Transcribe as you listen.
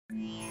Hello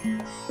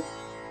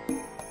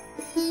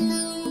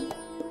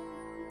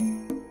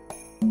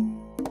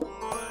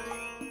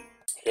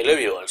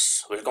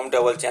viewers, welcome to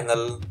our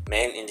channel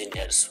Main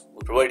Engineers. We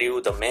provide you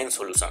the main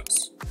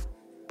solutions.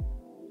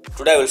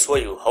 Today I will show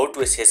you how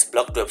to access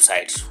blocked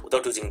websites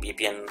without using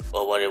VPN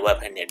over a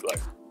Wi-Fi network.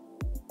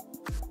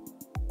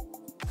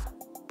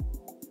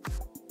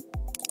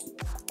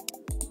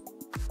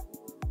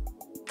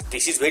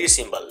 This is very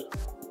simple.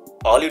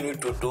 All you need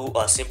to do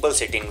are simple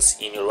settings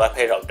in your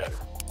Wi-Fi router.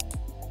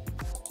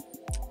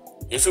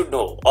 You should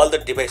know all the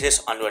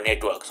devices on your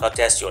network such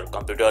as your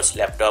computers,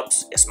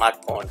 laptops,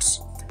 smartphones,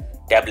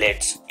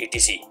 tablets,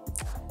 etc.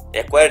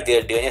 Acquire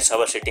their DNS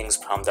server settings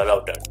from the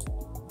router.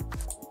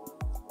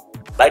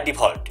 By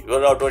default,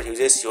 your router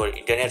uses your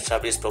internet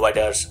service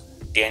provider's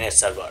DNS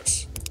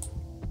servers.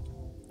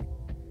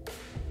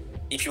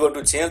 If you want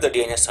to change the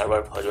DNS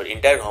server for your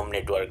entire home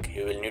network,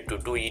 you will need to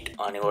do it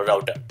on your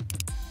router.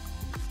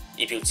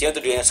 If you change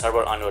the DNS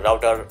server on your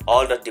router,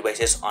 all the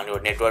devices on your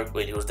network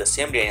will use the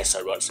same DNS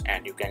servers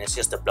and you can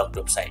access the blocked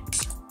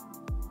websites.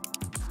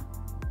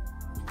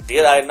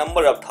 There are a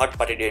number of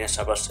third-party DNS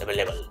servers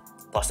available.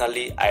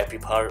 Personally, I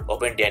prefer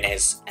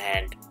OpenDNS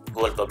and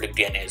Google Public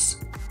DNS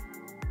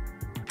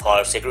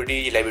for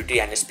security, reliability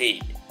and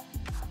speed.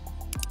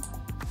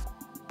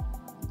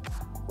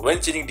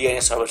 When changing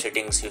DNS server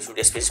settings, you should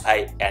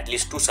specify at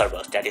least two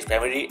servers, that is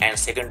primary and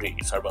secondary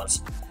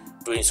servers,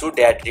 to ensure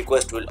that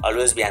requests will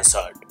always be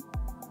answered.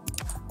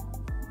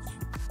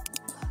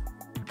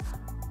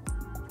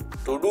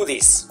 To do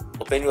this,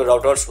 open your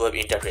router's web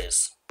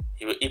interface.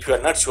 If you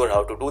are not sure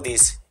how to do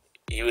this,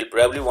 you will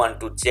probably want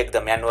to check the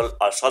manual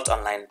or search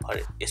online for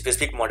a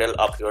specific model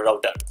of your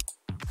router.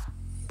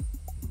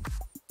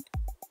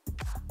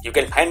 You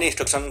can find the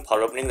instruction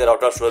for opening the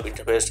router's web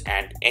interface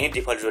and any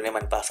default username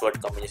and password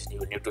combination you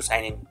will need to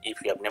sign in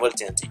if you have never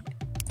changed it.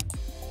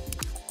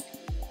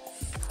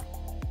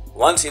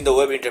 Once in the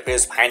web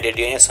interface, find a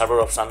DNS server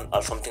option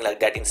or something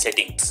like that in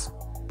settings.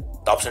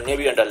 The option may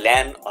be under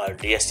LAN or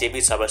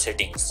DHCP server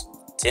settings.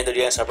 Change the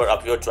DNS server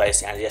of your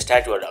choice and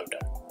restart your router.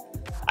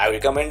 I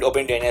recommend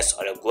OpenDNS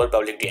or a Google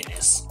Public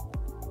DNS.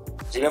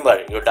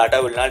 Remember, your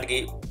data will not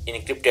be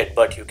encrypted,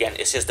 but you can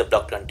access the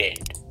blocked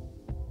content.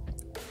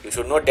 You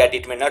should note that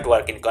it may not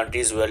work in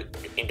countries where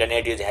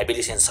internet is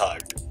heavily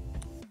censored.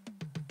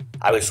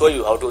 I will show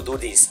you how to do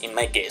this in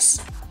my case.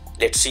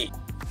 Let's see.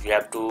 You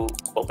have to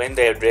open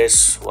the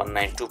address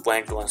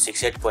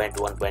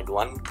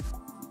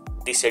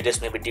 192.168.1.1. This address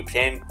may be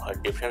different for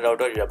different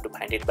router. You have to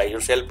find it by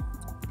yourself.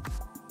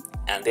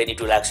 And then it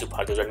will ask you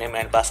for the username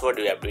and password.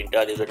 You have to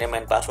enter the username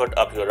and password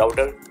of your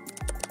router.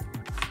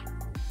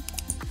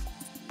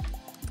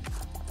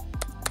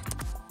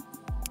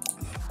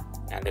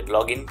 And then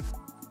log in.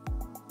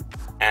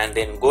 And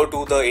then go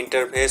to the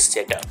interface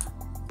setup.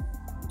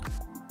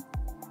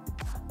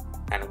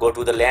 And go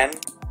to the LAN.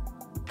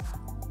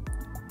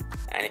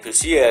 And if you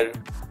see here,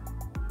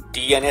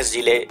 DNS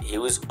delay,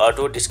 use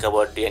auto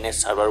discover DNS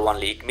server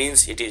only. It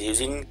means it is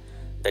using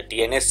the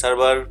DNS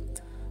server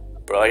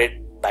provided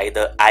by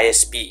the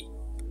ISP.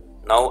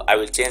 Now I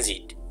will change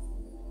it.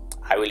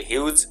 I will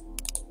use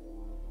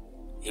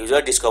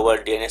user discover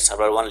DNS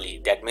server only.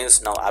 That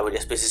means now I will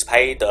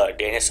specify the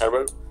DNS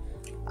server.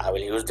 I will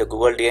use the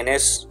Google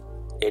DNS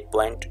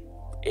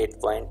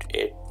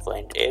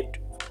 8.8.8.8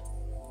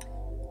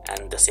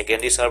 and the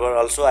secondary server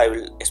also I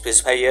will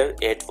specify here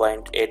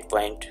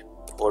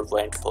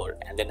 8.8.4.4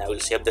 and then I will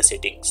save the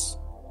settings.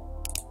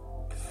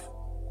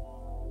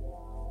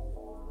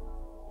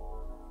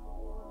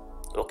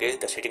 Okay,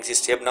 the settings is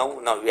saved now.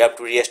 Now we have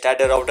to restart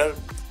the router.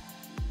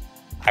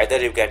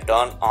 Either you can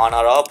turn on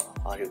or off,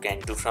 or you can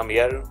do from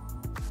here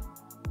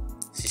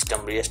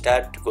system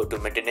restart, go to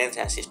maintenance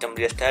and system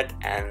restart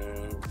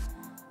and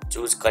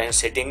choose current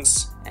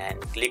settings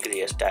and click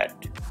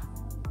restart.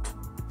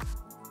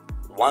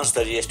 Once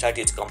the restart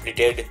is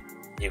completed,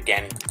 you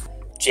can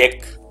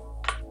check.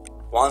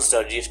 Once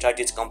the restart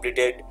is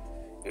completed,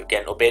 you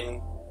can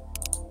open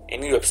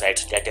any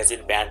website that has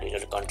been banned in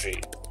your country.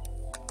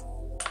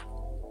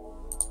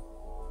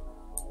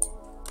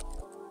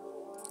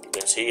 You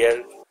can see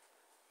here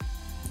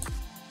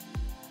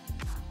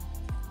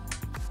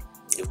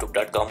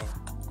youtube.com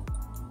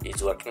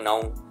is working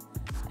now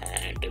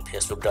and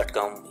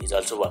facebook.com is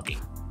also working.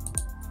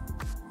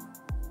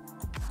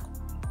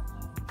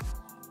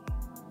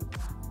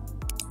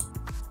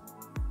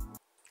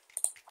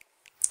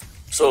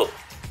 So,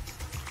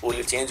 will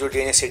you change your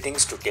DNS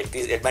settings to take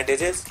these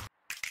advantages?